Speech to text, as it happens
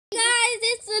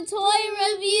the Toy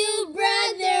Review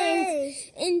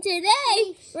Brothers, and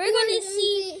today we're going to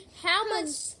see how much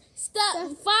stuff,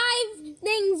 5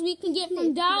 things we can get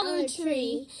from Dollar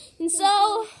Tree. And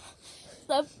so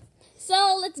let's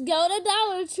go to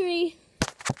Dollar Tree.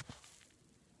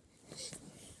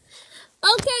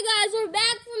 Okay guys, we're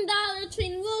back from Dollar Tree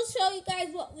and we'll show you guys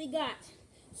what we got.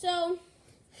 So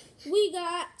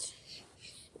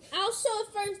I'll show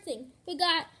the first thing. We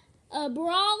got a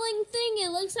brawling thing.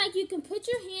 It looks like you can put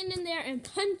your hand in there and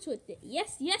punch with it.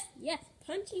 Yes, yes, yes.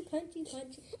 Punchy, punchy,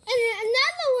 punchy. And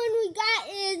another one we got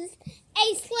is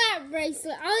a slap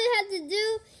bracelet. All you have to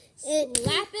do is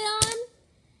slap it on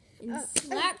and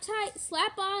slap tight,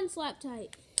 slap on, slap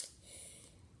tight.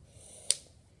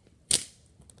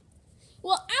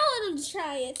 Well, I want to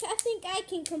try it. I think I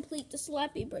can complete the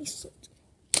slappy bracelet.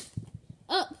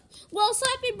 Well,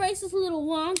 slappy bracelet's a little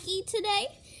wonky today.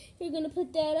 We're going to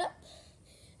put that up.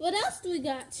 What else do we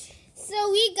got?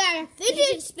 So we got a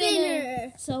fidget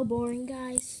spinner. So boring,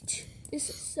 guys. This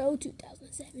is so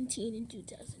 2017 and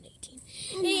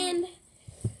 2018. And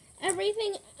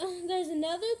everything, there's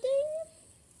another thing.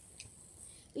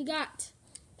 We got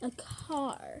a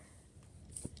car.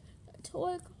 A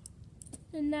toy car.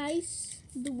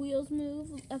 The wheels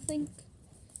move. I think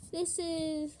this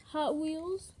is Hot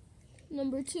Wheels.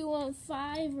 Number 2 on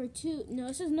 5 or 2. No,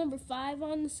 it says number 5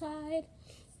 on the side.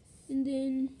 And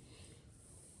then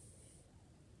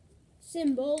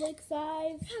symbolic 5.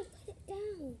 I'll put it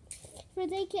down so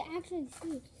they can actually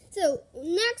see. So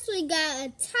next we got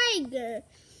a tiger.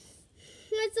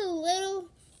 That's a little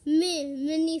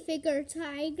minifigure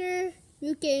tiger.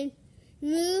 You can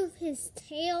move his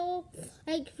tail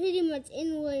like pretty much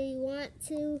anywhere you want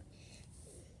to.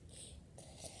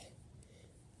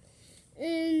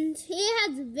 And he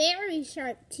has very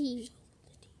sharp teeth.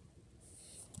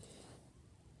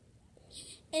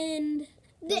 And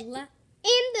the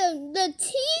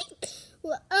teeth,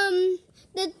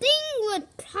 the thing would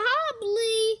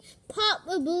probably pop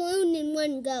a balloon in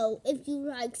one go if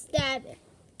you stab it.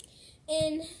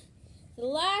 And the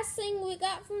last thing we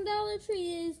got from Dollar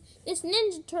Tree is this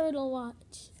Ninja Turtle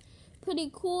watch. Pretty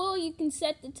cool. You can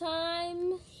set the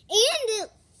time. And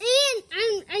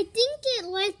I think it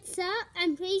lights up.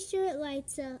 I'm pretty sure it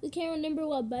lights up. I can't remember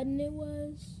what button it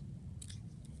was.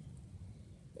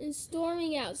 It's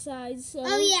storming outside, so...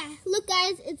 Oh yeah, look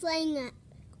guys, it's lighting up.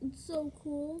 It's so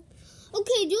cool.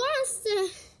 Okay, do you want us to...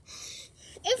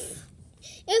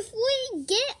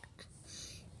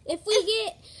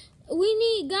 we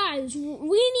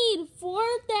need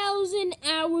 4,000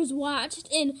 hours watched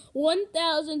and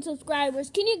 1,000 subscribers.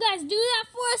 Can you guys do that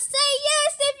for us? Say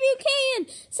yes if you can.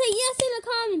 Say yes in the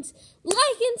comments.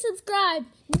 Like and subscribe.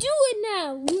 Do it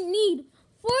now. We need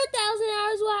 4,000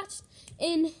 hours watched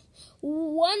and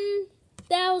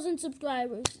 1,000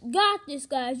 subscribers. Got this,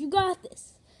 guys. You got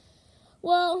this.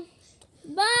 Well,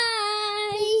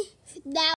 bye.